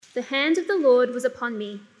The hand of the Lord was upon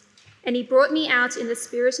me, and he brought me out in the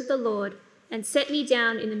spirit of the Lord and set me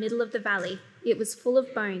down in the middle of the valley. It was full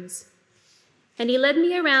of bones. And he led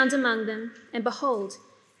me around among them, and behold,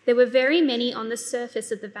 there were very many on the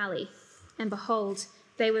surface of the valley, and behold,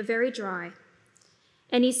 they were very dry.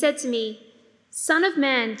 And he said to me, Son of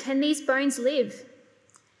man, can these bones live?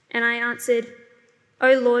 And I answered,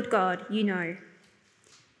 O Lord God, you know.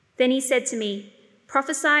 Then he said to me,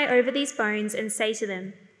 Prophesy over these bones and say to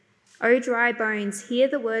them, O dry bones, hear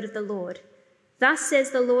the word of the Lord. Thus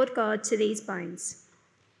says the Lord God to these bones,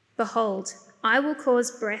 Behold, I will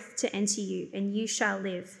cause breath to enter you, and you shall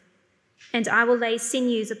live. And I will lay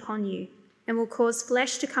sinews upon you, and will cause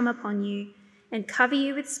flesh to come upon you, and cover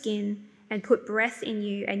you with skin, and put breath in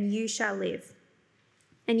you, and you shall live.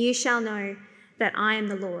 And you shall know that I am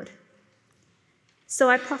the Lord. So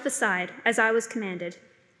I prophesied as I was commanded.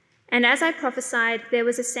 And as I prophesied, there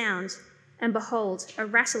was a sound, and behold, a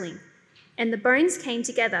rattling, and the bones came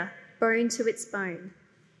together, bone to its bone.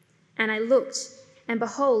 And I looked, and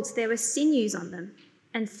behold, there were sinews on them,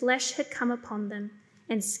 and flesh had come upon them,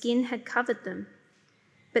 and skin had covered them,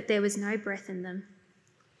 but there was no breath in them.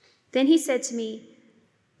 Then he said to me,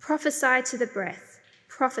 Prophesy to the breath,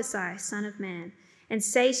 prophesy, Son of man, and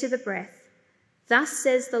say to the breath, Thus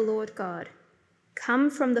says the Lord God, Come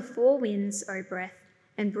from the four winds, O breath,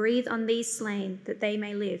 and breathe on these slain, that they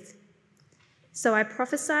may live. So I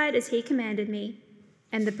prophesied as he commanded me,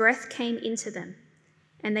 and the breath came into them,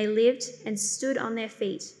 and they lived and stood on their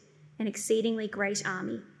feet, an exceedingly great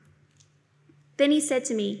army. Then he said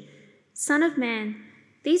to me, Son of man,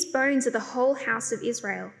 these bones are the whole house of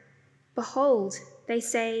Israel. Behold, they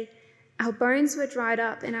say, Our bones were dried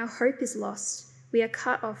up, and our hope is lost. We are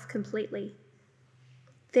cut off completely.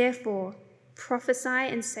 Therefore, prophesy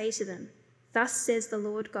and say to them, Thus says the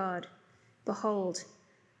Lord God, Behold,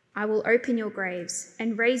 I will open your graves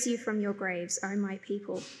and raise you from your graves, O my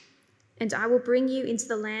people, and I will bring you into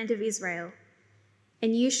the land of Israel.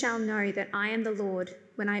 And you shall know that I am the Lord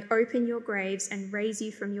when I open your graves and raise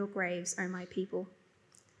you from your graves, O my people.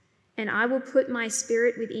 And I will put my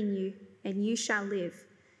spirit within you, and you shall live,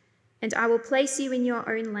 and I will place you in your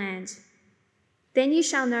own land. Then you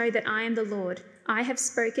shall know that I am the Lord. I have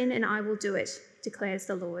spoken, and I will do it, declares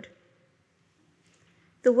the Lord.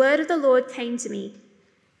 The word of the Lord came to me,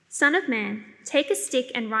 Son of man, take a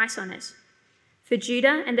stick and write on it, for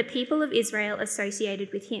Judah and the people of Israel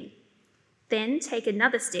associated with him. Then take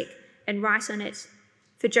another stick and write on it,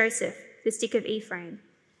 for Joseph, the stick of Ephraim,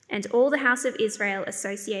 and all the house of Israel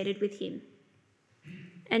associated with him.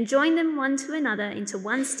 And join them one to another into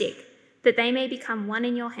one stick, that they may become one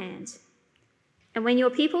in your hand. And when your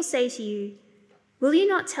people say to you, Will you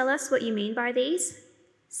not tell us what you mean by these?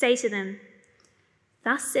 Say to them,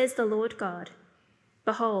 Thus says the Lord God,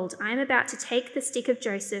 Behold, I am about to take the stick of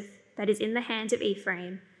Joseph that is in the hand of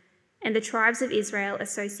Ephraim, and the tribes of Israel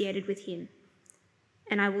associated with him,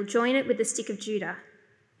 and I will join it with the stick of Judah,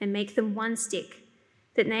 and make them one stick,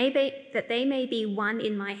 that they may be one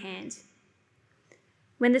in my hand.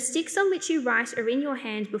 When the sticks on which you write are in your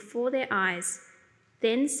hand before their eyes,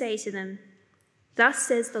 then say to them, Thus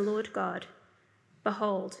says the Lord God,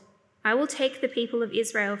 Behold, I will take the people of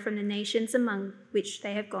Israel from the nations among which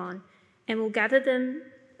they have gone, and will gather them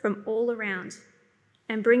from all around,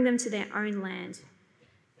 and bring them to their own land.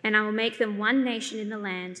 And I will make them one nation in the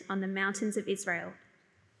land on the mountains of Israel.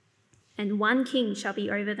 And one king shall be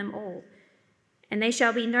over them all. And they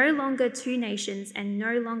shall be no longer two nations, and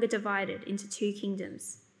no longer divided into two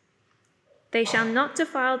kingdoms. They shall not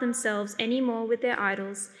defile themselves any more with their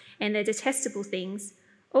idols and their detestable things,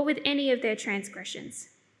 or with any of their transgressions.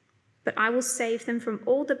 But I will save them from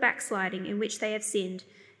all the backsliding in which they have sinned,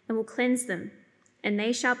 and will cleanse them, and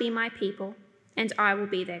they shall be my people, and I will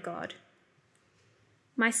be their God.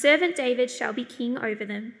 My servant David shall be king over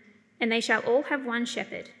them, and they shall all have one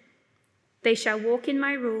shepherd. They shall walk in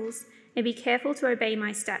my rules, and be careful to obey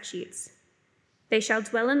my statutes. They shall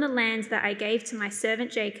dwell in the land that I gave to my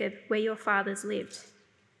servant Jacob, where your fathers lived.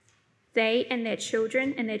 They and their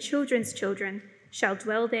children and their children's children shall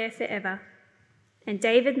dwell there forever, and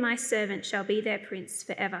David my servant shall be their prince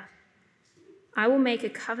forever. I will make a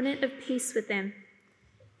covenant of peace with them.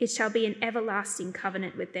 It shall be an everlasting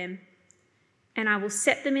covenant with them. And I will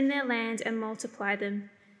set them in their land and multiply them,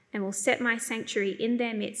 and will set my sanctuary in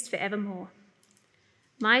their midst forevermore.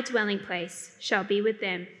 My dwelling place shall be with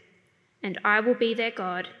them, and I will be their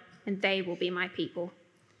God, and they will be my people.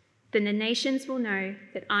 Then the nations will know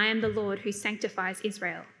that I am the Lord who sanctifies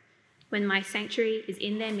Israel, when my sanctuary is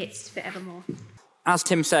in their midst forevermore. As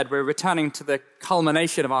Tim said, we're returning to the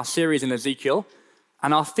culmination of our series in Ezekiel,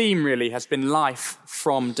 and our theme really has been life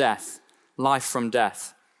from death. Life from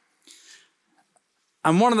death.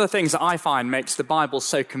 And one of the things that I find makes the Bible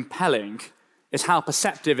so compelling is how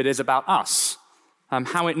perceptive it is about us,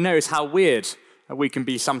 how it knows how weird we can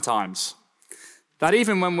be sometimes. That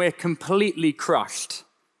even when we're completely crushed,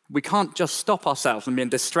 we can't just stop ourselves from being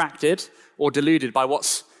distracted or deluded by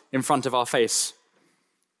what's in front of our face.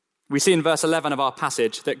 We see in verse 11 of our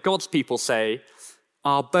passage that God's people say,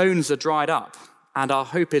 "Our bones are dried up and our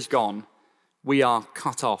hope is gone. We are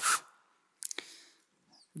cut off."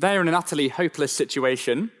 They're in an utterly hopeless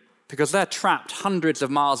situation because they're trapped hundreds of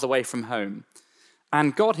miles away from home.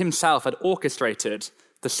 And God himself had orchestrated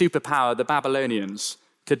the superpower, the Babylonians,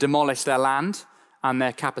 to demolish their land and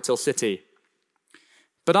their capital city.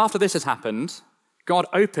 But after this has happened, God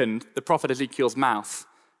opened the prophet Ezekiel's mouth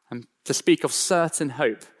to speak of certain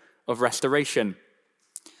hope of restoration.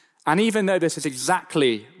 And even though this is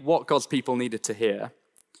exactly what God's people needed to hear,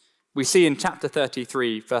 we see in chapter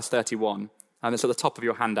 33, verse 31, and it's at the top of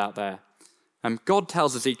your handout there, God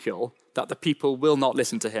tells Ezekiel that the people will not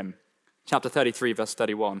listen to him. Chapter 33, verse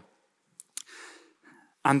 31.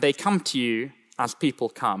 "And they come to you as people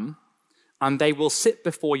come, and they will sit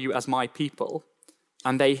before you as my people,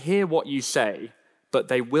 and they hear what you say, but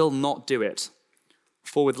they will not do it.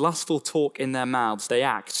 For with lustful talk in their mouths they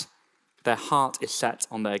act. Their heart is set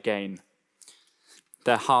on their gain."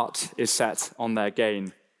 Their heart is set on their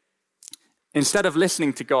gain. Instead of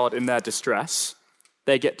listening to God in their distress,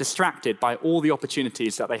 they get distracted by all the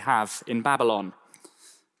opportunities that they have in Babylon,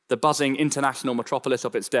 the buzzing international metropolis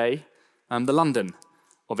of its day, and the London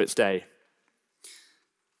of its day.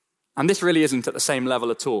 And this really isn't at the same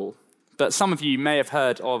level at all, but some of you may have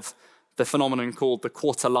heard of the phenomenon called the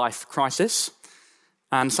quarter-life crisis,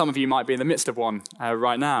 and some of you might be in the midst of one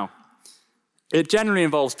right now. It generally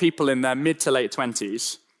involves people in their mid to late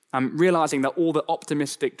 20s realizing that all the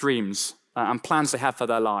optimistic dreams and plans they have for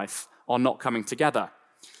their life are not coming together.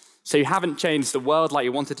 So you haven't changed the world like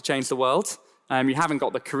you wanted to change the world. You haven't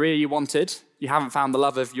got the career you wanted. You haven't found the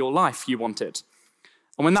love of your life you wanted.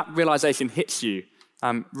 And when that realization hits you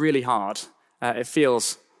really hard, it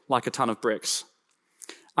feels like a ton of bricks.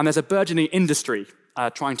 And there's a burgeoning industry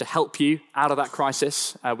trying to help you out of that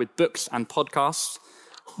crisis with books and podcasts.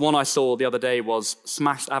 One I saw the other day was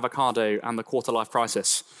Smashed Avocado and the Quarter-Life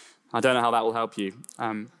Crisis. I don't know how that will help you.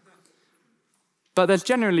 But there's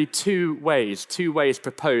generally two ways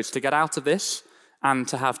proposed to get out of this and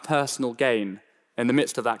to have personal gain in the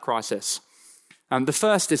midst of that crisis. The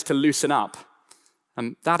first is to loosen up.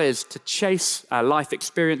 That is to chase life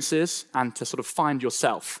experiences and to sort of find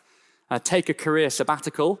yourself. Take a career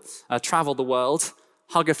sabbatical, travel the world,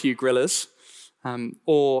 hug a few grillers,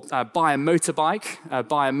 or buy a motorbike,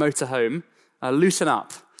 buy a motorhome, loosen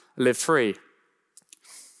up, live free.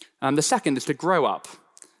 The second is to grow up.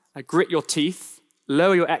 Grit your teeth,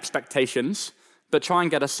 lower your expectations, but try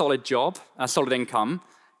and get a solid job, a solid income,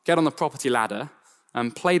 get on the property ladder,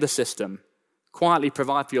 and play the system, quietly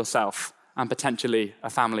provide for yourself and potentially a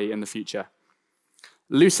family in the future.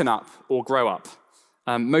 Loosen up or grow up,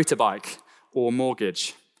 motorbike or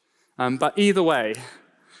mortgage. But either way,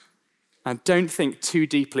 don't think too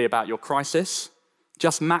deeply about your crisis.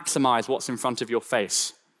 Just maximize what's in front of your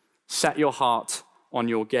face. Set your heart on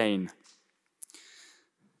your gain.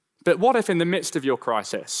 But what if in the midst of your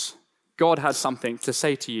crisis, God has something to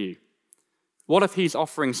say to you? What if he's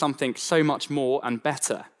offering something so much more and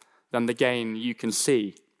better than the gain you can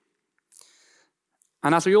see?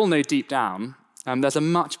 And as we all know deep down, there's a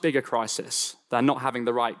much bigger crisis than not having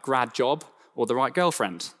the right grad job or the right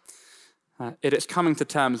girlfriend. It is coming to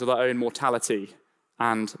terms with our own mortality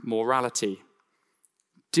and morality.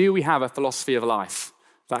 Do we have a philosophy of life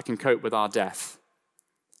that can cope with our death?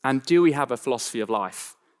 And do we have a philosophy of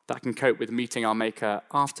life that can cope with meeting our Maker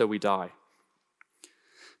after we die?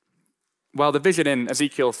 Well, the vision in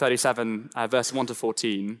Ezekiel 37, verse 1 to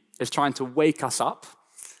 14, is trying to wake us up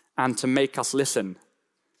and to make us listen,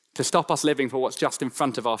 to stop us living for what's just in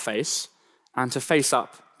front of our face and to face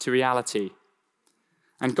up to reality.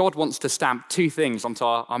 And God wants to stamp two things onto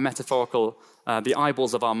our metaphorical, the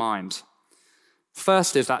eyeballs of our mind.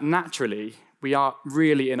 First is that naturally we are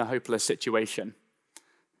really in a hopeless situation.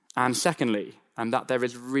 And secondly, that there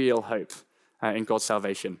is real hope in God's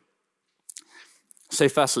salvation. So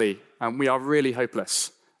firstly, we are really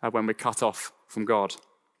hopeless when we're cut off from God.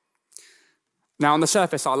 Now, on the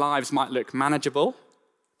surface, our lives might look manageable,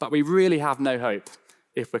 but we really have no hope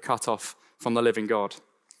if we're cut off from the living God.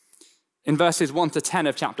 In verses 1 to 10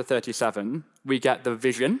 of chapter 37, we get the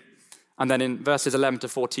vision, and then in verses 11 to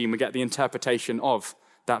 14, we get the interpretation of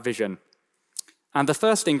that vision. And the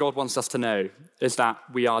first thing God wants us to know is that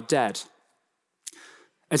we are dead.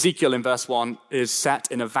 Ezekiel in verse 1 is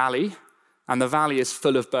set in a valley, and the valley is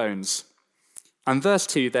full of bones. And verse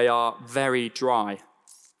 2, they are very dry.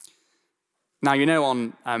 Now, you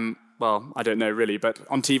know I don't know really, but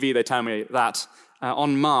on TV they tell me that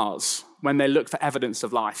on Mars, when they look for evidence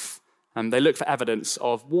of life, they look for evidence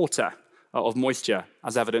of water, of moisture,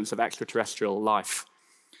 as evidence of extraterrestrial life.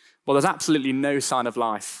 Well, there's absolutely no sign of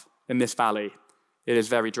life in this valley. It is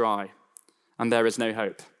very dry, and there is no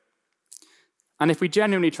hope. And if we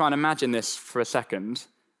genuinely try and imagine this for a second,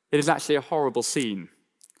 it is actually a horrible scene.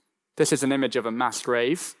 This is an image of a mass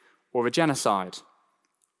grave or a genocide.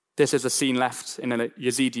 This is a scene left in a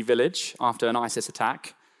Yazidi village after an ISIS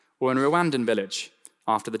attack, or in a Rwandan village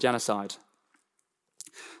after the genocide.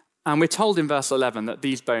 And we're told in verse 11 that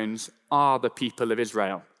these bones are the people of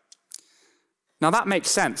Israel. Now that makes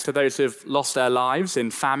sense to those who've lost their lives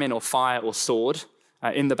in famine or fire or sword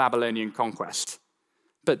in the Babylonian conquest.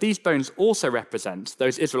 But these bones also represent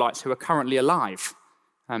those Israelites who are currently alive,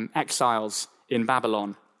 exiles in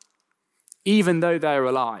Babylon. Even though they're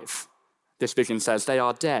alive, this vision says they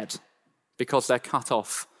are dead because they're cut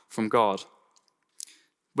off from God.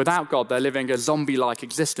 Without God, they're living a zombie-like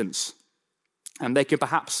existence. And they could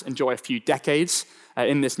perhaps enjoy a few decades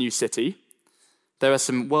in this new city. There are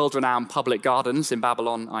some world-renowned public gardens in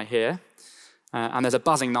Babylon, I hear. And there's a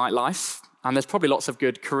buzzing nightlife. And there's probably lots of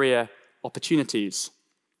good career opportunities.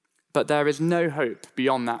 But there is no hope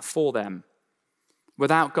beyond that for them.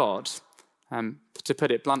 Without God, to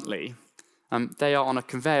put it bluntly, they are on a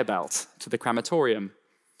conveyor belt to the crematorium.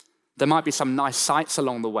 There might be some nice sights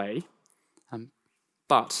along the way,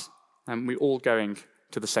 but we're all going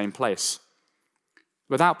to the same place.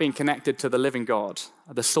 Without being connected to the living God,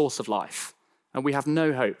 the source of life, we have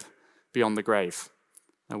no hope beyond the grave,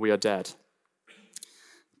 and we are dead.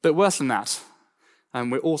 But worse than that,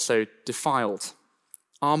 we're also defiled.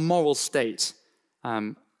 Our moral state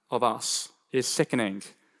of us is sickening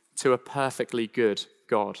to a perfectly good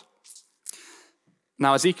God.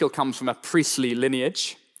 Now, Ezekiel comes from a priestly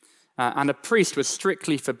lineage, and a priest was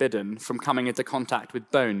strictly forbidden from coming into contact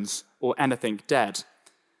with bones or anything dead.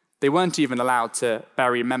 They weren't even allowed to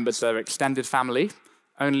bury members of their extended family,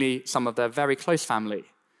 only some of their very close family,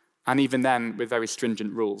 and even then with very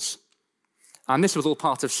stringent rules. And this was all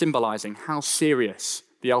part of symbolizing how serious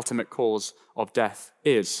the ultimate cause of death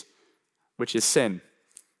is, which is sin,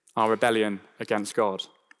 our rebellion against God.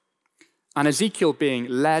 And Ezekiel being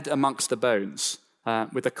led amongst the bones,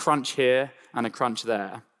 with a crunch here and a crunch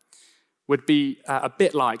there, would be a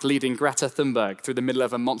bit like leading Greta Thunberg through the middle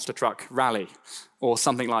of a monster truck rally or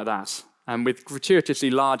something like that, with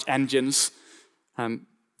gratuitously large engines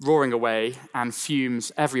roaring away and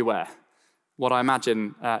fumes everywhere. What I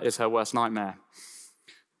imagine is her worst nightmare.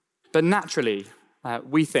 But naturally,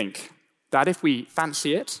 we think that if we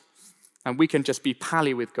fancy it, and we can just be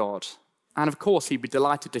pally with God, and of course he'd be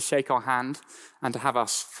delighted to shake our hand and to have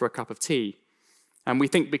us for a cup of tea. And we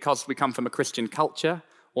think because we come from a Christian culture,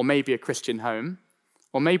 or maybe a Christian home,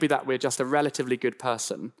 or maybe that we're just a relatively good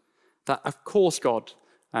person, that of course God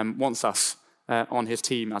wants us on his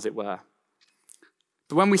team, as it were.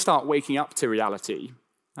 But when we start waking up to reality,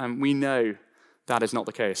 we know that is not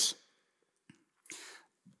the case.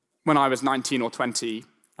 When I was 19 or 20,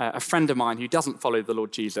 a friend of mine who doesn't follow the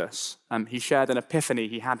Lord Jesus, he shared an epiphany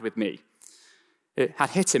he had with me. It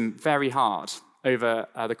had hit him very hard over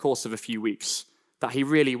the course of a few weeks, that he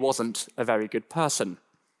really wasn't a very good person.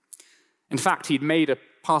 In fact, he'd made a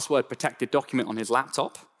password-protected document on his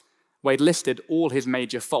laptop where he'd listed all his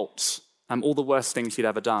major faults, all the worst things he'd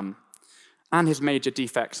ever done, and his major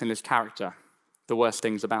defects in his character, the worst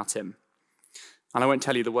things about him. And I won't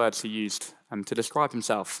tell you the words he used to describe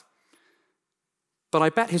himself. But I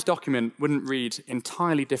bet his document wouldn't read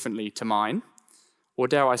entirely differently to mine, or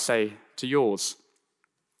dare I say, to yours.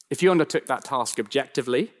 If you undertook that task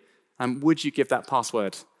objectively, would you give that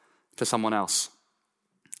password to someone else?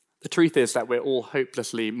 The truth is that we're all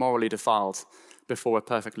hopelessly morally defiled before a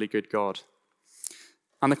perfectly good God.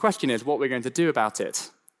 And the question is what we're going to do about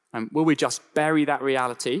it. Will we just bury that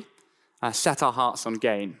reality, set our hearts on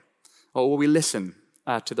gain, or will we listen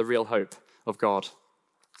to the real hope of God?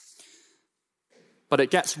 But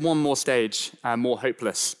it gets one more stage more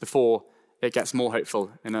hopeless before it gets more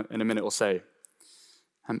hopeful in a minute or so.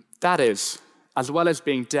 That is, as well as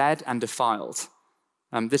being dead and defiled,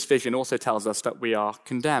 this vision also tells us that we are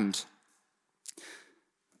condemned.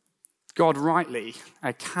 God rightly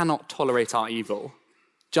cannot tolerate our evil,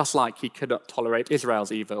 just like he could not tolerate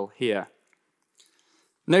Israel's evil here.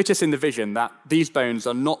 Notice in the vision that these bones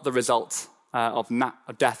are not the result of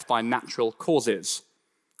death by natural causes.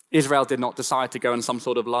 Israel did not decide to go on some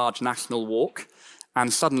sort of large national walk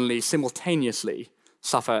and suddenly, simultaneously,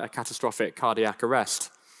 suffer a catastrophic cardiac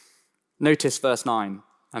arrest. Notice verse 9.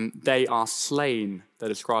 They are slain. They're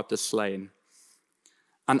described as slain.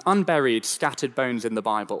 And unburied, scattered bones in the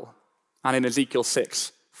Bible, and in Ezekiel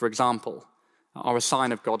 6, for example, are a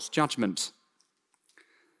sign of God's judgment.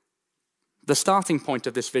 The starting point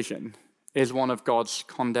of this vision is one of God's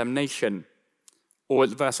condemnation, or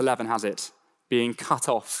as verse 11 has it, being cut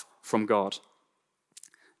off from God.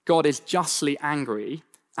 God is justly angry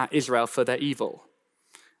at Israel for their evil,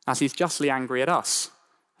 as he's justly angry at us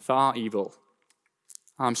for our evil.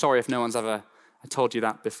 I'm sorry if no one's ever told you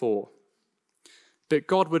that before. But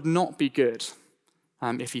God would not be good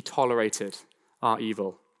if he tolerated our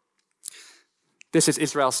evil. This is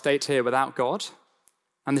Israel's state here without God,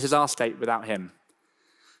 and this is our state without him,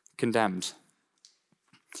 condemned.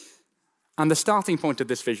 And the starting point of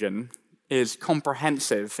this vision is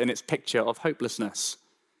comprehensive in its picture of hopelessness.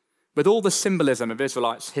 With all the symbolism of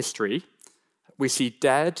Israelites' history, we see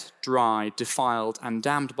dead, dry, defiled, and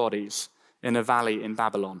damned bodies in a valley in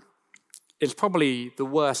Babylon. It's probably the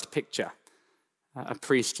worst picture a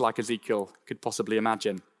priest like Ezekiel could possibly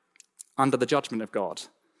imagine, under the judgment of God,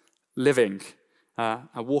 living,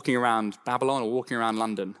 walking around Babylon or walking around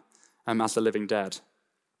London as the living dead.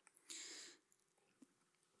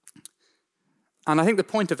 And I think the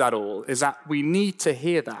point of that all is that we need to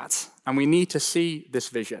hear that, and we need to see this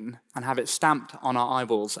vision and have it stamped on our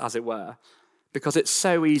eyeballs, as it were, because it's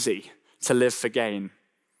so easy to live for gain.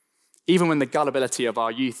 Even when the gullibility of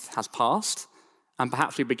our youth has passed, and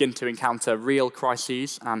perhaps we begin to encounter real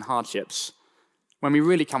crises and hardships, when we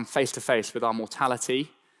really come face to face with our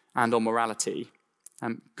mortality and our morality,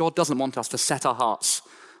 God doesn't want us to set our hearts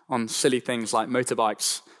on silly things like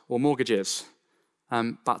motorbikes or mortgages,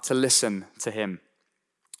 but to listen to him.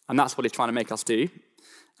 And that's what he's trying to make us do.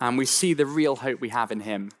 And we see the real hope we have in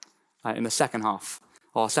him in the second half,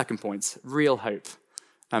 or our second point, real hope,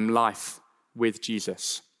 life with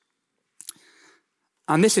Jesus.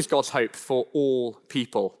 And this is God's hope for all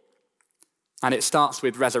people. And it starts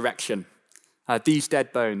with resurrection. These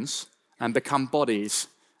dead bones become bodies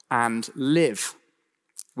and live.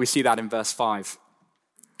 We see that in verse 5.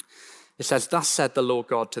 It says, "Thus said the Lord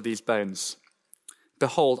God to these bones,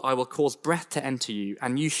 Behold, I will cause breath to enter you,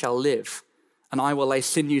 and you shall live. And I will lay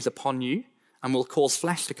sinews upon you, and will cause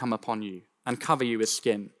flesh to come upon you, and cover you with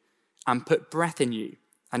skin, and put breath in you,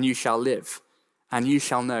 and you shall live, and you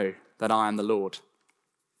shall know that I am the Lord."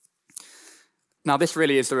 Now, this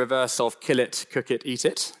really is the reverse of kill it, cook it, eat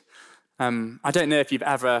it. I don't know if you've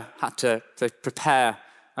ever had to prepare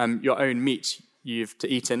your own meat you've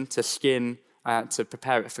eaten, to skin, to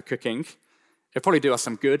prepare it for cooking. It'll probably do us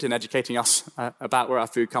some good in educating us about where our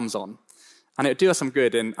food comes on. And it'll do us some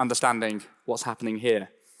good in understanding what's happening here.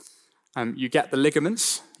 You get the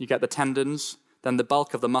ligaments, you get the tendons, then the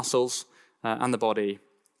bulk of the muscles and the body,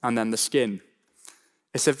 and then the skin.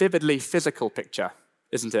 It's a vividly physical picture,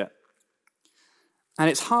 isn't it? And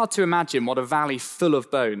it's hard to imagine what a valley full of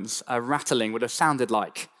bones rattling would have sounded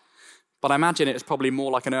like. But I imagine it's probably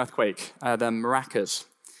more like an earthquake than maracas.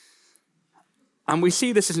 And we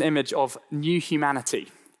see this as an image of new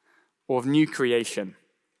humanity, or of new creation.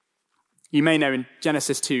 You may know in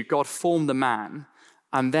Genesis 2, God formed the man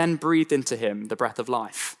and then breathed into him the breath of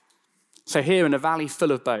life. So here in a valley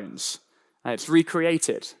full of bones, it's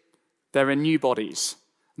recreated. There are new bodies,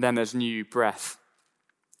 then there's new breath.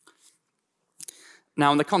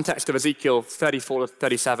 Now, in the context of Ezekiel 34 to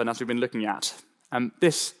 37, as we've been looking at,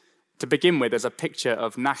 this, to begin with, is a picture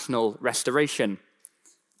of national restoration.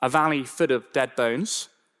 A valley full of dead bones,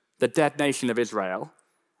 the dead nation of Israel,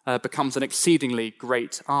 becomes an exceedingly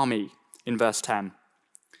great army in verse 10.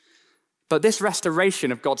 But this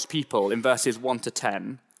restoration of God's people in verses 1 to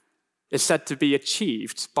 10 is said to be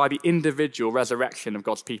achieved by the individual resurrection of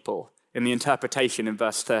God's people in the interpretation in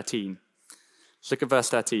verse 13. Let's look at verse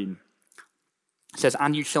 13. It says,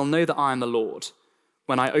 "And you shall know that I am the Lord,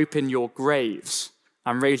 when I open your graves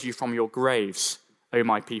and raise you from your graves, O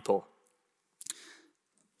my people."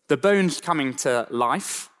 The bones coming to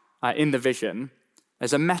life in the vision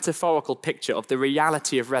is a metaphorical picture of the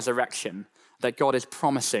reality of resurrection that God is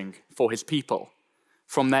promising for his people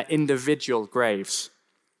from their individual graves.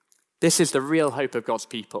 This is the real hope of God's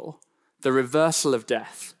people, the reversal of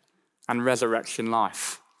death and resurrection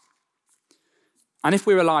life. And if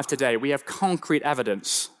we're alive today, we have concrete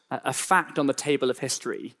evidence, a fact on the table of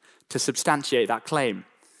history to substantiate that claim.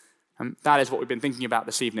 And that is what we've been thinking about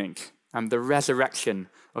this evening, the resurrection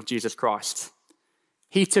of Jesus Christ.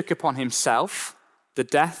 He took upon himself the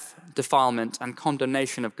death, defilement, and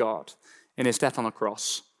condemnation of God in his death on the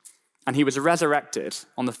cross. And he was resurrected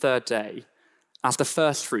on the third day as the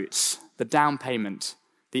first fruits, the down payment,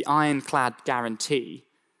 the ironclad guarantee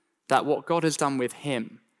that what God has done with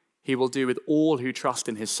him, he will do with all who trust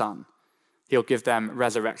in his Son. He'll give them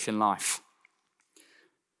resurrection life.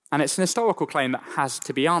 And it's an historical claim that has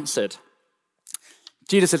to be answered.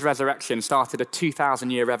 Jesus' resurrection started a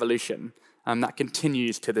 2,000-year revolution that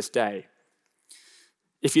continues to this day.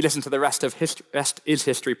 If you listen to the Rest is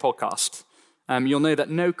History podcast, you'll know that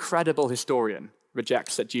no credible historian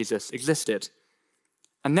rejects that Jesus existed.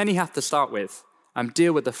 And then you have to start with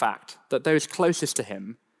deal with the fact that those closest to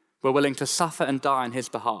him were willing to suffer and die on his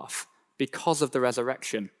behalf because of the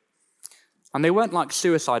resurrection. And they weren't like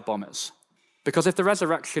suicide bombers, because if the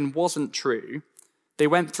resurrection wasn't true, they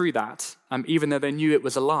went through that even though they knew it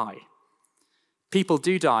was a lie. People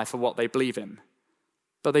do die for what they believe in,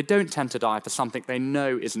 but they don't tend to die for something they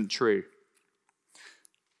know isn't true.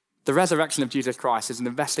 The resurrection of Jesus Christ is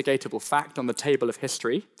an investigatable fact on the table of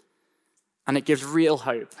history, and it gives real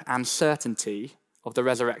hope and certainty of the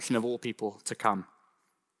resurrection of all people to come.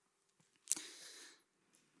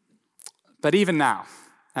 But even now,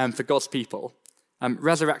 for God's people,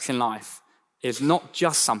 resurrection life is not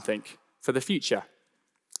just something for the future.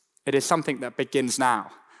 It is something that begins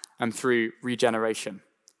now through regeneration.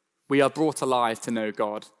 We are brought alive to know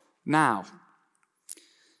God now.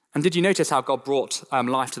 And did you notice how God brought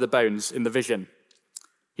life to the bones in the vision?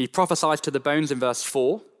 He prophesies to the bones in verse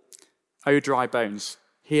 4, "O dry bones,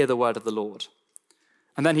 hear the word of the Lord."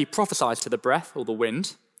 And then he prophesies to the breath, or the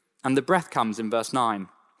wind, and the breath comes in verse 9.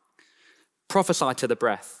 "Prophesy to the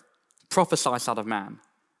breath, prophesy, Son of Man,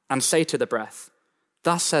 and say to the breath,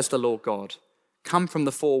 thus says the Lord God, come from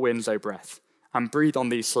the four winds, O breath, and breathe on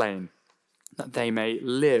these slain, that they may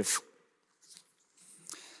live."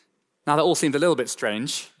 Now that all seemed a little bit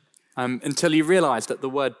strange, until you realize that the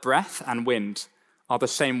word breath and wind are the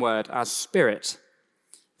same word as spirit.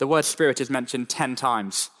 The word spirit is mentioned 10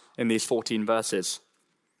 times in these 14 verses.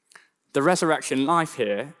 The resurrection life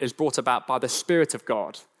here is brought about by the Spirit of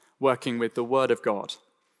God, working with the Word of God,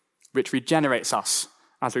 which regenerates us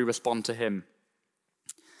as we respond to him.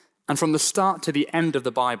 And from the start to the end of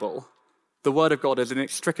the Bible, the Word of God is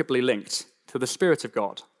inextricably linked to the Spirit of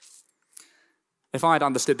God. If I had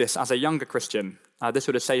understood this as a younger Christian, this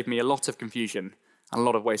would have saved me a lot of confusion and a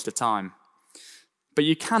lot of waste of time. But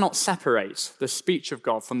you cannot separate the speech of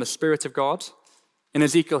God from the Spirit of God. In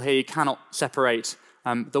Ezekiel here, you cannot separate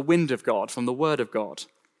the wind of God from the Word of God,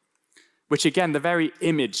 which again, the very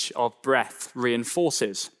image of breath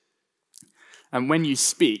reinforces. And when you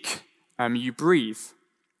speak, you breathe.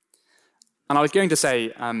 And I was going to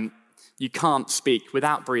say you can't speak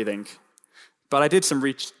without breathing, but I did some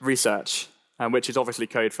research, which is obviously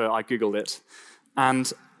code for I Googled it.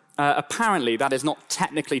 And apparently that is not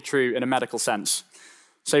technically true in a medical sense.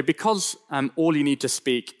 So because all you need to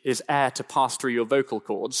speak is air to pass through your vocal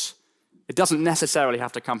cords, it doesn't necessarily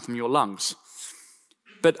have to come from your lungs.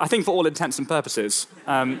 But I think for all intents and purposes,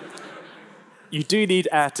 you do need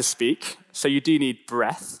air to speak, so you do need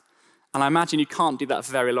breath. And I imagine you can't do that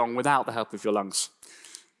for very long without the help of your lungs.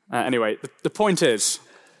 Anyway, the point is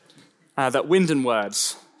that wind and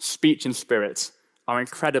words, speech and spirit, are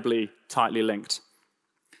incredibly tightly linked.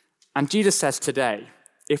 And Jesus says today,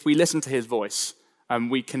 if we listen to his voice,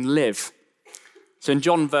 we can live. So in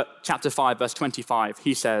John chapter 5, verse 25,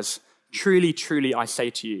 he says, "Truly, truly, I say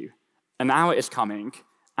to you, an hour is coming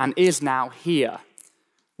and is now here,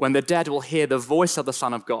 when the dead will hear the voice of the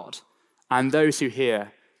Son of God, and those who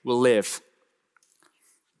hear will live."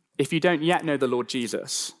 If you don't yet know the Lord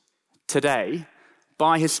Jesus, today,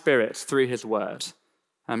 by his Spirit, through his word,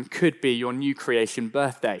 could be your new creation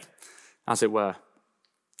birthday, as it were.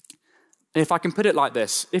 And if I can put it like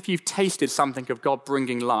this, if you've tasted something of God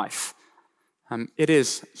bringing life, it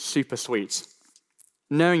is super sweet.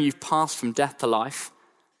 Knowing you've passed from death to life,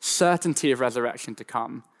 certainty of resurrection to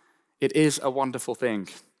come, it is a wonderful thing.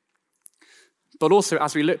 But also,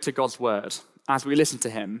 as we look to God's word, as we listen to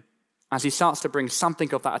him, as he starts to bring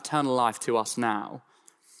something of that eternal life to us now,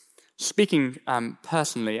 speaking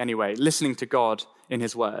personally anyway, listening to God in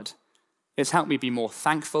his word, it's helped me be more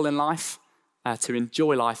thankful in life, to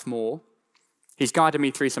enjoy life more. He's guided me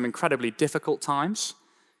through some incredibly difficult times.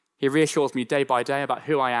 He reassures me day by day about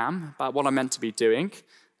who I am, about what I'm meant to be doing,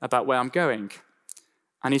 about where I'm going.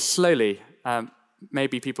 And he's slowly,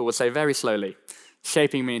 maybe people would say very slowly,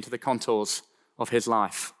 shaping me into the contours of his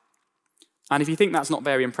life. And if you think that's not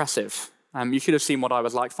very impressive, you should have seen what I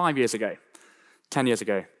was like 5 years ago, 10 years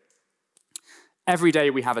ago. Every day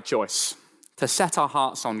we have a choice to set our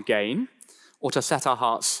hearts on gain or to set our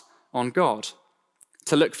hearts on God,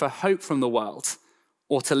 to look for hope from the world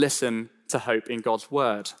or to listen to hope in God's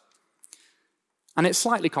word. And it's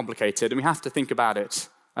slightly complicated, and we have to think about it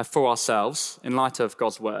for ourselves in light of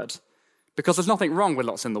God's word, because there's nothing wrong with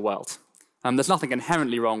lots in the world. There's nothing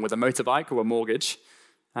inherently wrong with a motorbike or a mortgage.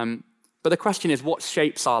 But the question is, what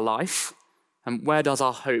shapes our life? And where does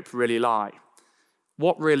our hope really lie?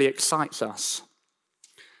 What really excites us?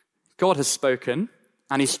 God has spoken,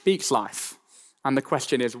 and he speaks life. And the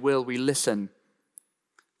question is, will we listen?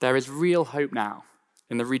 There is real hope now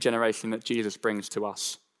in the regeneration that Jesus brings to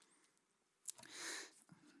us.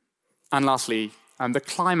 And lastly, the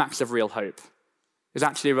climax of real hope is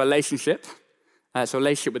actually a relationship. It's a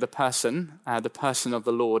relationship with the person of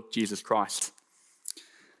the Lord Jesus Christ.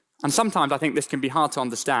 And sometimes I think this can be hard to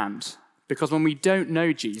understand, because when we don't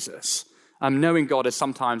know Jesus, knowing God is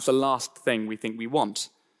sometimes the last thing we think we want.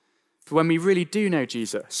 But when we really do know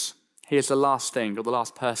Jesus, he is the last thing or the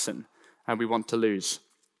last person we want to lose.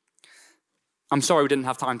 I'm sorry we didn't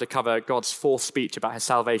have time to cover God's fourth speech about his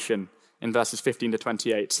salvation in verses 15 to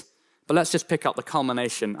 28. But let's just pick up the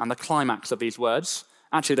culmination and the climax of these words,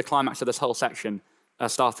 actually the climax of this whole section,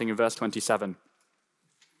 starting in verse 27.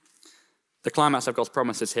 The climax of God's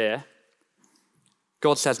promises here.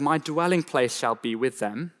 God says, "My dwelling place shall be with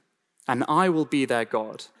them, and I will be their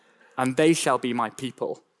God, and they shall be my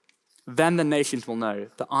people. Then the nations will know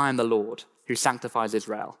that I am the Lord who sanctifies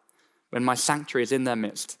Israel, when my sanctuary is in their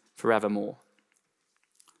midst forevermore."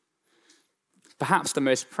 Perhaps the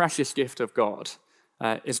most precious gift of God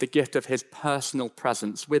is the gift of his personal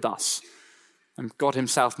presence with us, and God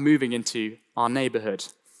himself moving into our neighborhood.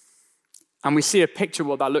 And we see a picture of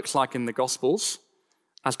what that looks like in the Gospels,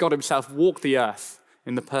 as God himself walked the earth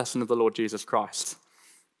in the person of the Lord Jesus Christ.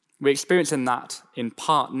 We're experiencing that in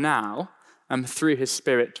part now, through his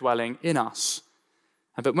Spirit dwelling in us.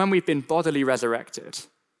 But when we've been bodily resurrected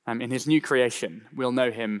in his new creation, we'll know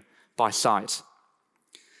him by sight.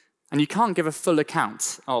 And you can't give a full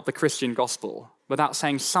account of the Christian gospel without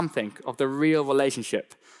saying something of the real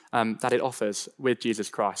relationship that it offers with Jesus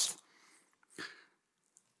Christ.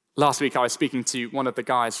 Last week, I was speaking to one of the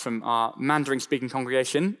guys from our Mandarin-speaking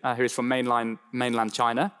congregation, who is from mainland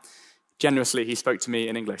China. Generously, he spoke to me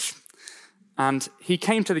in English. And he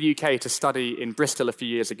came to the UK to study in Bristol a few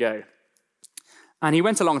years ago. And he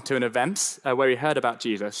went along to an event where he heard about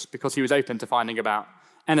Jesus because he was open to finding about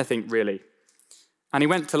anything, really. And he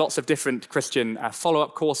went to lots of different Christian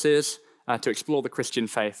follow-up courses to explore the Christian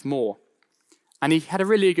faith more. And he had a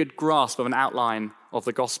really good grasp of an outline of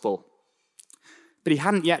the gospel. But he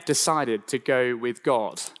hadn't yet decided to go with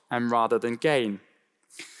God rather than gain.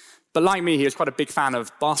 But like me, he was quite a big fan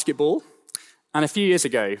of basketball. And a few years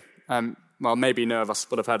ago, well, maybe none of us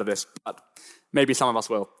would have heard of this, but maybe some of us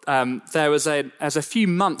will. There was a few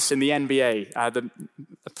months in the NBA, the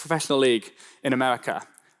professional league in America,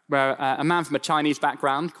 where a man from a Chinese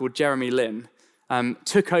background called Jeremy Lin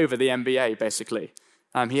took over the NBA, basically.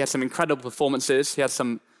 He had some incredible performances. He had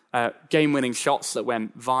some game-winning shots that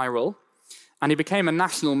went viral. And he became a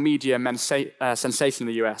national media sensation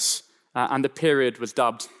in the US. And the period was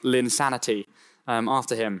dubbed Linsanity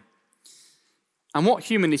after him. And what,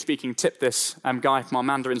 humanly speaking, tipped this guy from our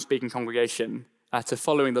Mandarin-speaking congregation to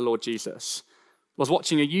following the Lord Jesus was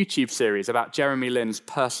watching a YouTube series about Jeremy Lin's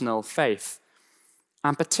personal faith,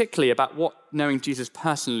 and particularly about what knowing Jesus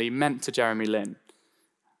personally meant to Jeremy Lin,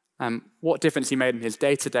 what difference he made in his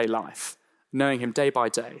day-to-day life, knowing him day by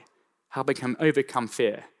day, helping him overcome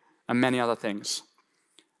fear, and many other things.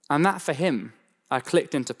 And that, for him,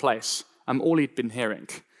 clicked into place, all he'd been hearing,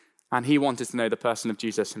 and he wanted to know the person of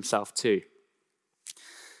Jesus himself too.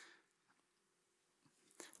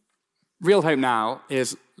 Real hope now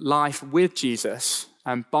is life with Jesus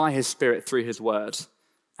and by his Spirit through his word,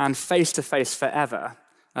 and face-to-face forever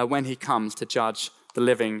when he comes to judge the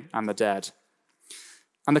living and the dead.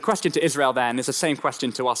 And the question to Israel then is the same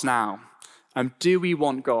question to us now. Do we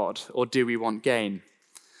want God or do we want gain?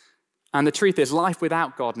 And the truth is, life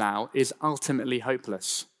without God now is ultimately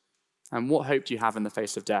hopeless. And what hope do you have in the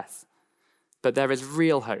face of death? But there is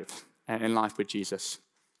real hope in life with Jesus.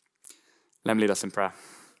 Let me lead us in prayer.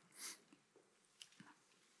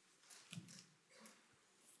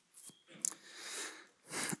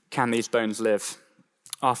 Can these bones live?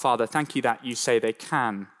 Our Father, thank you that you say they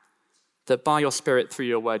can, that by your Spirit through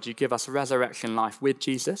your word you give us resurrection life with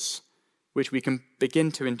Jesus, which we can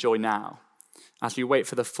begin to enjoy now as we wait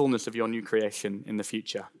for the fullness of your new creation in the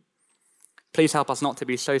future. Please help us not to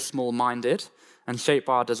be so small-minded and shaped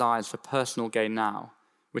by our desires for personal gain now,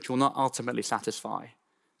 which will not ultimately satisfy,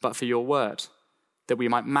 but for your word, that we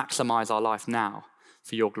might maximize our life now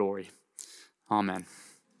for your glory. Amen.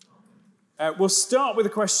 We'll start with a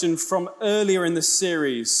question from earlier in the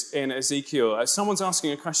series in Ezekiel. Someone's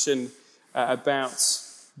asking a question about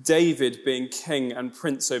David being king and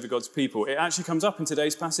prince over God's people. It actually comes up in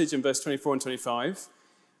today's passage in verse 24 and 25.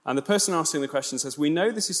 And the person asking the question says, we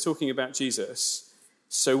know this is talking about Jesus,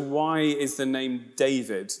 so why is the name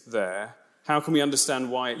David there? How can we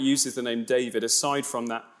understand why it uses the name David, aside from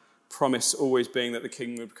that promise always being that the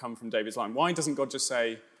king would come from David's line? Why doesn't God just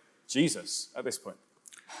say Jesus at this point?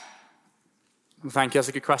 Thank you. That's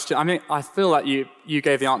a good question. I mean, I feel like you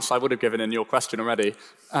gave the answer I would have given in your question already,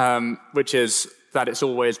 which is that it's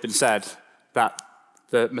always been said that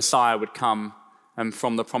the Messiah would come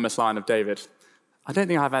from the promised line of David. I don't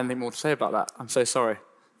think I have anything more to say about that. I'm so sorry.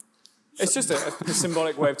 It's just a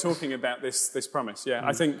symbolic way of talking about this promise. Yeah,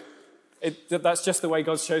 I think that's just the way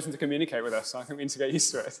God's chosen to communicate with us. I think we need to get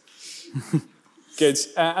used to it. Good.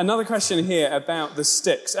 Another question here about the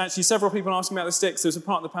sticks. Actually, several people asking about the sticks. There's a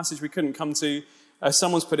part of the passage we couldn't come to.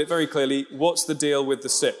 Someone's put it very clearly. What's the deal with the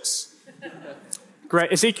sticks?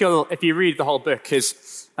 Great. Ezekiel, if you read the whole book,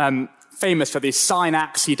 is famous for these sign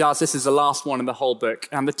acts he does. This is the last one in the whole book.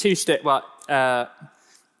 And the two stick, well, I'm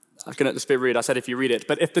going to just be rude. I said if you read it.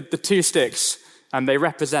 But if the two sticks, they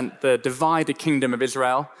represent the divided kingdom of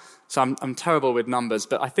Israel. So I'm terrible with numbers,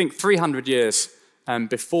 but I think 300 years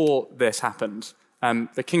before this happened,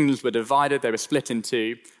 the kingdoms were divided. They were split in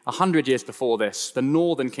two. 100 years before this, the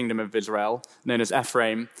northern kingdom of Israel, known as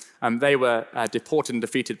Ephraim, they were deported and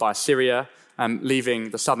defeated by Assyria,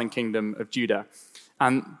 leaving the southern kingdom of Judah.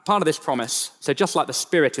 And part of this promise, so just like the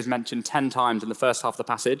Spirit is mentioned 10 times in the first half of the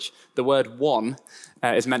passage, the word one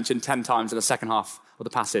is mentioned 10 times in the second half of the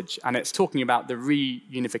passage. And it's talking about the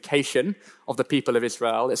reunification of the people of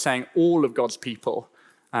Israel. It's saying all of God's people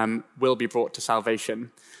will be brought to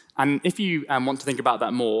salvation. And if you want to think about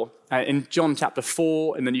that more, in John chapter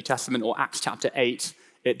 4 in the New Testament or Acts chapter 8,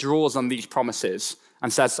 it draws on these promises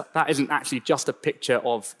and says that isn't actually just a picture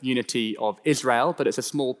of unity of Israel, but it's a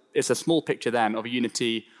small picture then of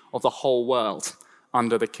unity of the whole world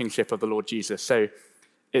under the kingship of the Lord Jesus. So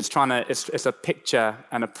it's a picture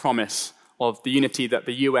and a promise of the unity that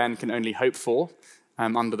the UN can only hope for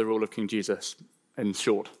under the rule of King Jesus, in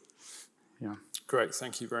short. Yeah. Great,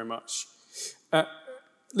 thank you very much.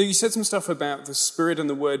 Luke, you said some stuff about the Spirit and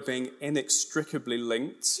the Word being inextricably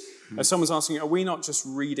linked. Someone's asking, are we not just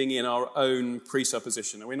reading in our own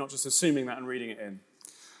presupposition? Are we not just assuming that and reading it in?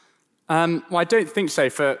 Well, I don't think so,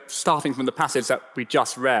 for starting from the passage that we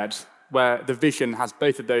just read, where the vision has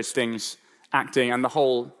both of those things acting and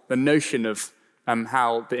the notion of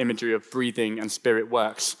how the imagery of breathing and spirit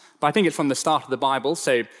works. But I think it's from the start of the Bible.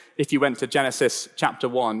 So if you went to Genesis chapter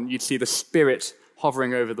 1, you'd see the Spirit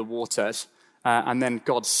hovering over the waters, and then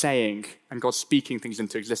God saying and God speaking things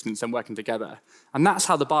into existence and working together. And that's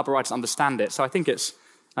how the Bible writers understand it. So I think it's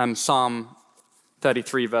Psalm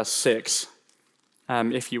 33, verse 6.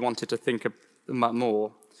 If you wanted to think about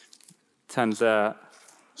more,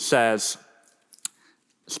 says,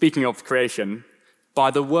 speaking of creation,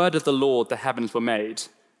 by the word of the Lord the heavens were made,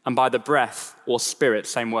 and by the breath or spirit,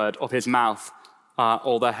 same word, of his mouth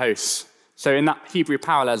all their hosts. So in that Hebrew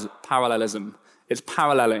parallelism, it's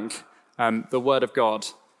paralleling the word of God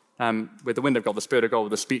with the wind of God, the Spirit of God,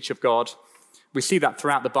 with the speech of God. We see that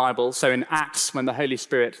throughout the Bible. So in Acts, when the Holy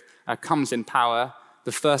Spirit comes in power,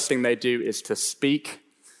 the first thing they do is to speak.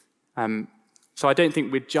 So I don't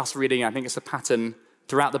think we're just reading. I think it's a pattern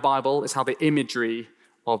throughout the Bible. It's how the imagery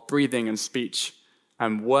of breathing and speech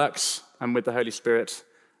works with the Holy Spirit.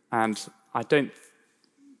 And I don't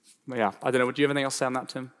know. Would you have anything else to say on that,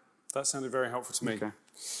 Tim? That sounded very helpful to me. Okay.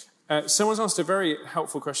 Someone's asked a very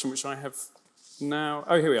helpful question, which I have now.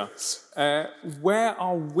 Oh, here we are. Where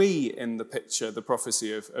are we in the picture, the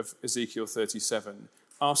prophecy of Ezekiel 37?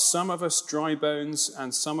 Are some of us dry bones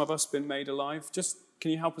and some of us been made alive?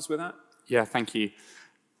 Can you help us with that? Yeah, thank you.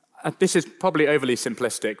 This is probably overly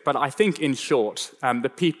simplistic, but I think in short,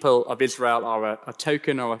 the people of Israel are a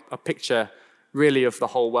token or a picture really of the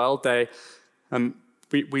whole world.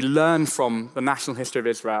 We learn from the national history of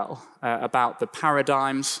Israel about the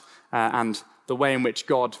paradigms and the way in which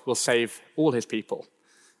God will save all his people.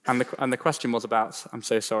 And the question was about, I'm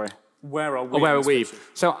so sorry. Where are we? Where are we?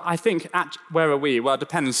 So I think, where are we? Well, it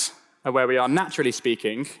depends where we are. Naturally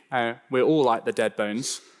speaking, we're all like the dead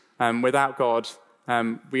bones. Without God,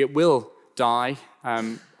 we will die,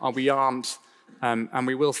 we aren't, and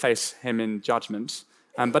we will face him in judgment.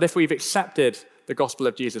 But if we've accepted the gospel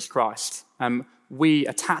of Jesus Christ, we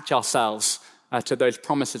attach ourselves to those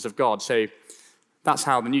promises of God. So that's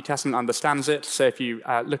how the New Testament understands it. So if you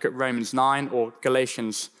look at Romans 9 or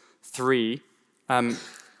Galatians 3,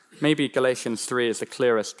 maybe Galatians 3 is the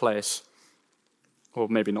clearest place, or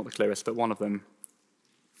maybe not the clearest, but one of them.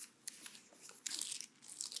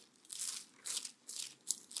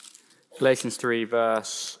 Galatians 3,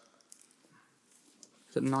 verse,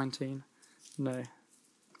 is it 19? No.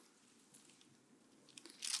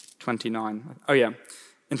 29. Oh, yeah.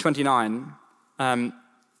 In 29,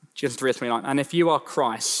 Genesis 3:29, and if you are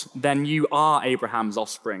Christ, then you are Abraham's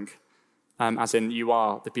offspring, as in you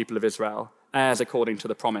are the people of Israel, heirs according to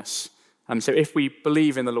the promise. So if we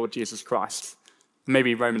believe in the Lord Jesus Christ,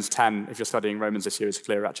 maybe Romans 10, if you're studying Romans this year, is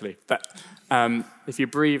clear actually, but if you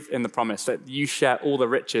believe in the promise that you share all the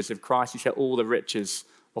riches of Christ, you share all the riches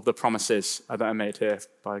of the promises that are made here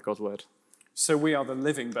by God's word. So we are the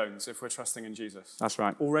living bones if we're trusting in Jesus. That's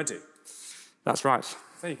right. Already. That's right.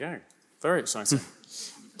 There you go. Very exciting.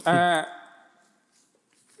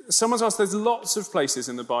 Someone's asked, there's lots of places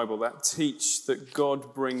in the Bible that teach that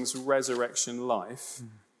God brings resurrection life.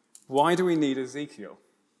 Why do we need Ezekiel?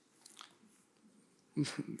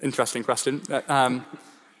 Interesting question.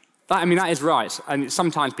 That is right. And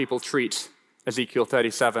sometimes people treat Ezekiel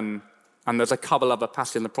 37, and there's a couple other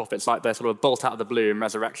passages in the prophets, like they're sort of bolt out of the blue in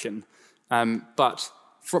resurrection. But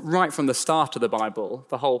right from the start of the Bible,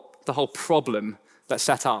 the whole problem that's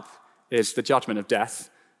set up is the judgment of death,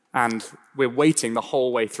 and we're waiting the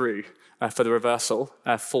whole way through for the reversal,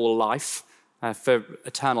 for life, for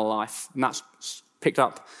eternal life. And that's picked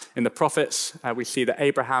up in the prophets. We see that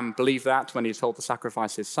Abraham believed that when he was told to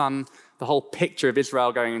sacrifice his son. The whole picture of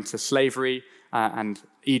Israel going into slavery and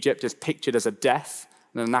Egypt is pictured as a death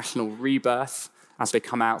and a national rebirth as they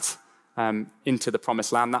come out into the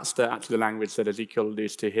promised land. That's actually the language that Ezekiel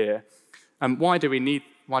alludes to here. Why do we need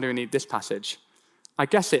this passage? I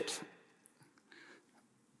guess it's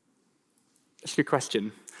a good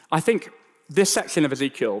question. I think this section of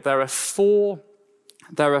Ezekiel, there are four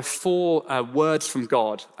words from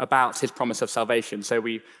God about his promise of salvation. So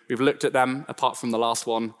we've looked at them, apart from the last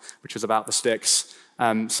one, which was about the sticks.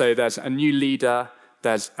 So there's a new leader,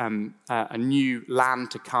 there's a new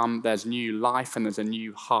land to come, there's new life, and there's a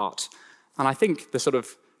new heart. And I think the sort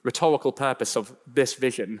of rhetorical purpose of this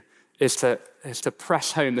vision is to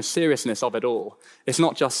press home the seriousness of it all. It's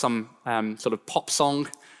not just some sort of pop song,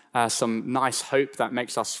 some nice hope that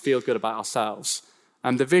makes us feel good about ourselves.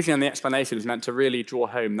 The vision and the explanation is meant to really draw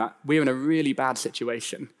home that we're in a really bad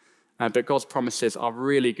situation, but God's promises are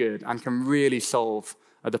really good and can really solve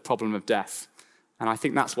the problem of death. And I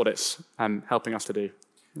think that's what it's helping us to do.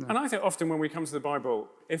 And I think often when we come to the Bible,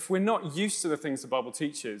 if we're not used to the things the Bible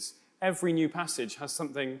teaches, every new passage has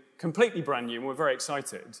something completely brand new and we're very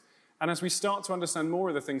excited. And as we start to understand more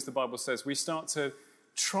of the things the Bible says, we start to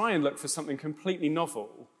try and look for something completely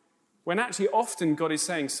novel, when actually often God is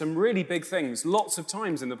saying some really big things lots of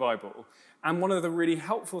times in the Bible. And one of the really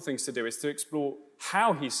helpful things to do is to explore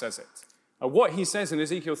how he says it. What he says in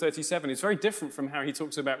Ezekiel 37 is very different from how he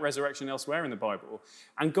talks about resurrection elsewhere in the Bible.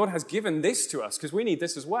 And God has given this to us because we need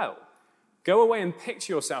this as well. Go away and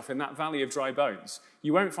picture yourself in that valley of dry bones.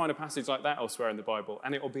 You won't find a passage like that elsewhere in the Bible,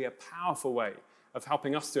 and it will be a powerful way of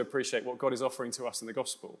helping us to appreciate what God is offering to us in the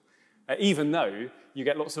gospel. Even though you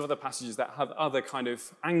get lots of other passages that have other kind of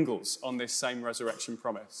angles on this same resurrection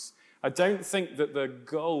promise. I don't think that the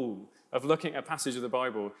goal of looking at a passage of the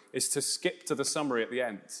Bible is to skip to the summary at the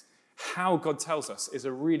end. How God tells us is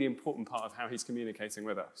a really important part of how he's communicating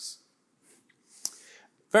with us.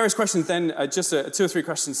 Various questions then, just 2 or 3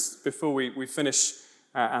 questions before we finish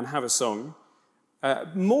and have a song.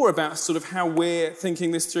 More about sort of how we're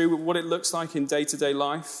thinking this through, what it looks like in day-to-day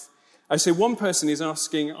life. I say one person is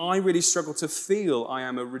asking, I really struggle to feel I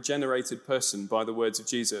am a regenerated person by the words of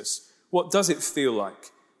Jesus. What does it feel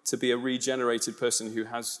like to be a regenerated person who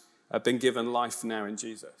has been given life now in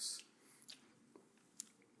Jesus?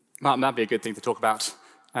 Martin, that'd be a good thing to talk about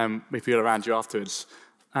with people around you afterwards.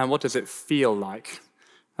 What does it feel like?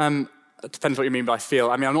 It depends what you mean by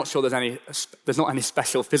feel. I mean, I'm not sure there's not any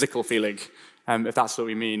special physical feeling, if that's what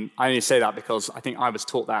we mean. I only say that because I think I was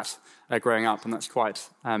taught that growing up, and that's quite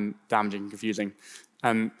damaging and confusing.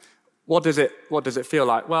 What does it feel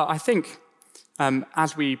like? Well, I think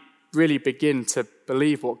as we really begin to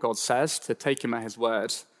believe what God says, to take him at his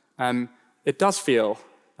word, it does feel,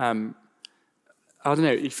 I don't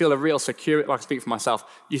know, you feel a real security, well, I can speak for myself,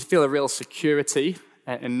 you feel a real security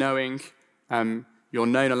in knowing you're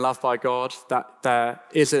known and loved by God, that there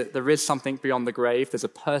is something beyond the grave, there's a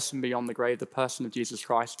person beyond the grave, the person of Jesus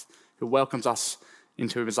Christ, who welcomes us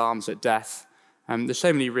into his arms at death. There's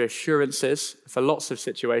so many reassurances for lots of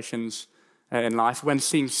situations in life when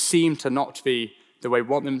things seem to not be the way we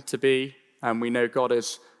want them to be, and we know God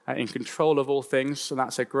is in control of all things, so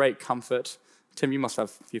that's a great comfort. Tim, you must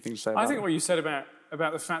have a few things to say about I think that. what you said about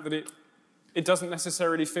the fact that it doesn't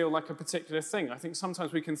necessarily feel like a particular thing. I think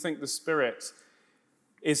sometimes we can think the Spirit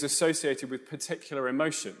is associated with particular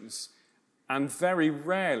emotions, And very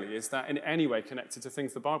rarely is that in any way connected to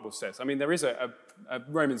things the Bible says. I mean, there is a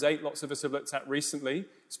Romans 8, lots of us have looked at recently,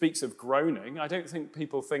 speaks of groaning. I don't think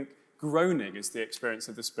people think groaning is the experience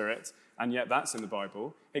of the Spirit, and yet that's in the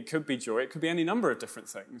Bible. It could be joy, it could be any number of different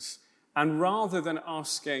things. And rather than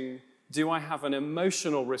asking, do I have an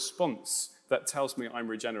emotional response that tells me I'm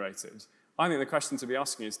regenerated? I think the question to be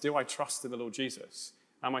asking is, do I trust in the Lord Jesus?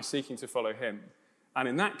 Am I seeking to follow him? And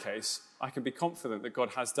in that case, I can be confident that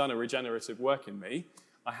God has done a regenerative work in me.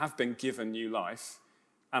 I have been given new life,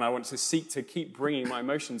 and I want to seek to keep bringing my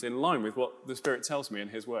emotions in line with what the Spirit tells me in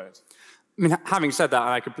his word. I mean, having said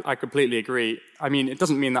that, I completely agree. I mean, it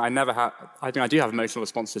doesn't mean that I never have, I think I do have emotional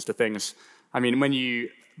responses to things. I mean, when you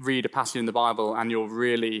read a passage in the Bible and you're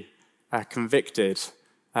really convicted,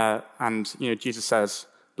 and, Jesus says,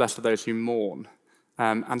 blessed are those who mourn.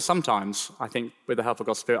 And sometimes, I think, with the help of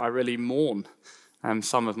God's Spirit, I really mourn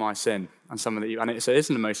some of my sin and some of the evil. And it is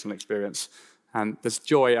an emotional experience. And there's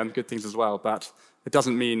joy and good things as well, but it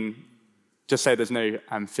doesn't mean, just say there's no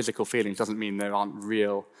physical feelings, doesn't mean there aren't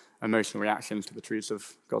real emotional reactions to the truths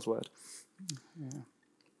of God's word. Yeah.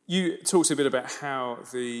 You talked a bit about how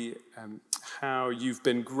you've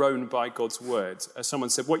been grown by God's word. As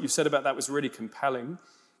someone said, what you said about that was really compelling.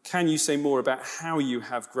 Can you say more about how you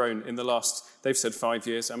have grown in the last, they've said 5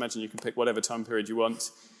 years, I imagine you can pick whatever time period you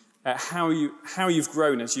want, how you've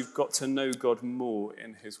grown as you've got to know God more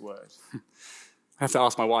in his word? I have to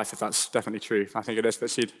ask my wife if that's definitely true. I think it is,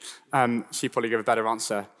 but she'd probably give a better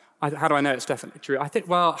answer. How do I know it's definitely true? I think,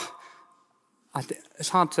 it's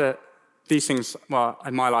hard to, these things, well,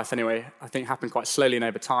 in my life anyway, I think happen quite slowly and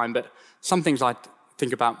over time, but some things I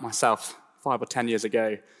think about myself 5 or 10 years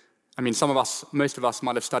ago. I mean, most of us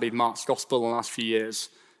might have studied Mark's gospel in the last few years,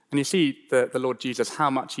 and you see the Lord Jesus,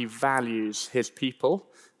 how much he values his people,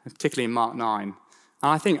 particularly in Mark 9. And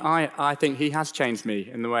I think he has changed me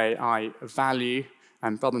in the way I value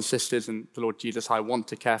brothers and sisters and the Lord Jesus. I want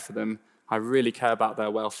to care for them. I really care about their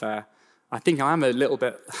welfare. I think I am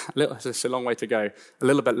it's a long way to go, a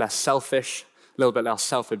little bit less selfish, a little bit less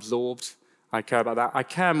self-absorbed. I care about that. I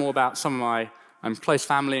care more about some of my close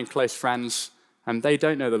family and close friends, and they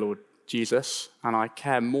don't know the Lord Jesus, and I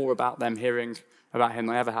care more about them hearing about him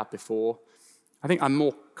than I ever have before. I think I'm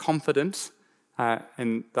more confident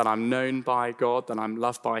in that I'm known by God, that I'm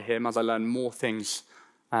loved by him as I learn more things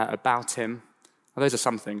about him. Well, those are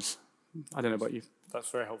some things. I don't know about you. That's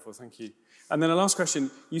very helpful, thank you. And then a last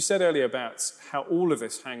question. You said earlier about how all of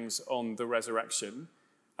this hangs on the resurrection.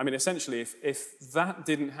 I mean, essentially, if that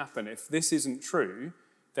didn't happen, if this isn't true,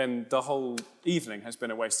 then the whole evening has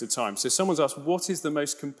been a waste of time. So someone's asked, what is the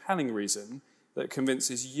most compelling reason that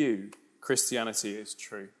convinces you Christianity is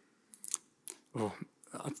true? Oh,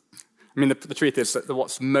 I mean, the truth is that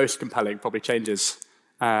what's most compelling probably changes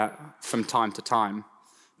from time to time.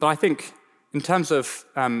 But I think in terms of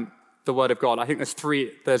the Word of God, I think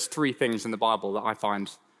there's three things in the Bible that I find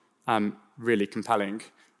really compelling.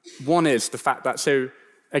 One is the fact that, so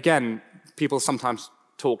again, people sometimes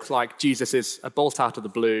talk like Jesus is a bolt out of the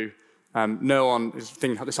blue. No one is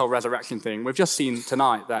thinking this whole resurrection thing. We've just seen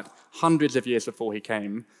tonight that hundreds of years before he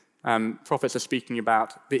came, prophets are speaking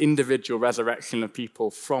about the individual resurrection of people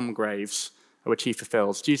from graves, which he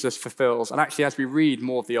fulfills. Jesus fulfills, and actually as we read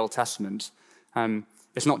more of the Old Testament,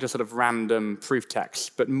 it's not just sort of random proof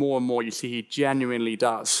texts, but more and more you see he genuinely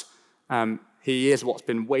does. He is what's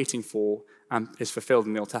been waiting for and is fulfilled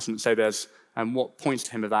in the Old Testament. So there's what points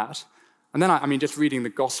to him of that. And then, I mean, just reading the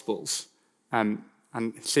Gospels and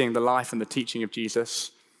seeing the life and the teaching of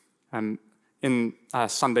Jesus. In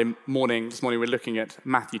Sunday morning, this morning we're looking at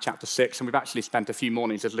Matthew chapter 6, and we've actually spent a few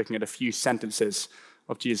mornings just looking at a few sentences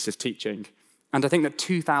of Jesus' teaching. And I think that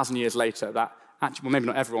 2,000 years later, that actually, well, maybe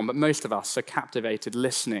not everyone, but most of us are captivated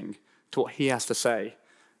listening to what he has to say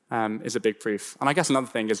is a big proof. And I guess another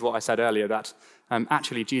thing is what I said earlier, that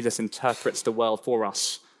actually Jesus interprets the world for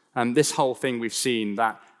us. This whole thing we've seen,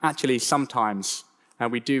 that actually sometimes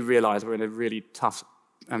we do realize we're in a really tough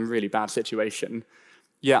and really bad situation.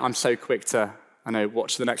 Yeah, I'm so quick to,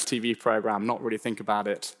 watch the next TV program, not really think about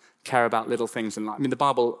it, care about little things in life. I mean, the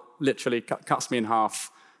Bible literally cuts me in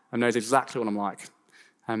half and knows exactly what I'm like.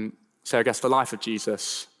 So I guess the life of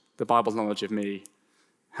Jesus, the Bible's knowledge of me,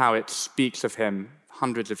 how it speaks of him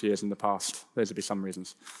hundreds of years in the past, those would be some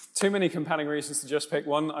reasons. Too many compelling reasons to just pick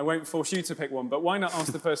one. I won't force you to pick one, but why not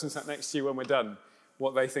ask the person sat next to you when we're done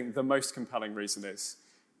what they think the most compelling reason is?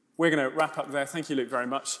 We're going to wrap up there. Thank you, Luke, very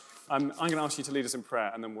much. I'm going to ask you to lead us in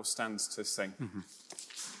prayer, and then we'll stand to sing. Mm-hmm.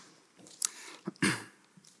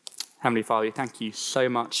 Heavenly Father, thank you so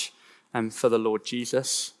much for the Lord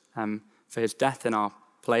Jesus, for his death in our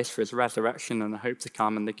place, for his resurrection and the hope to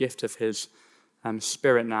come, and the gift of his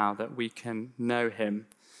Spirit now that we can know him.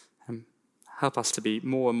 Help us to be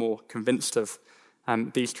more and more convinced of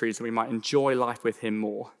these truths, that we might enjoy life with him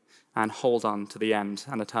more and hold on to the end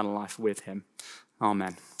and eternal life with him.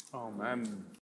 Amen. Amen.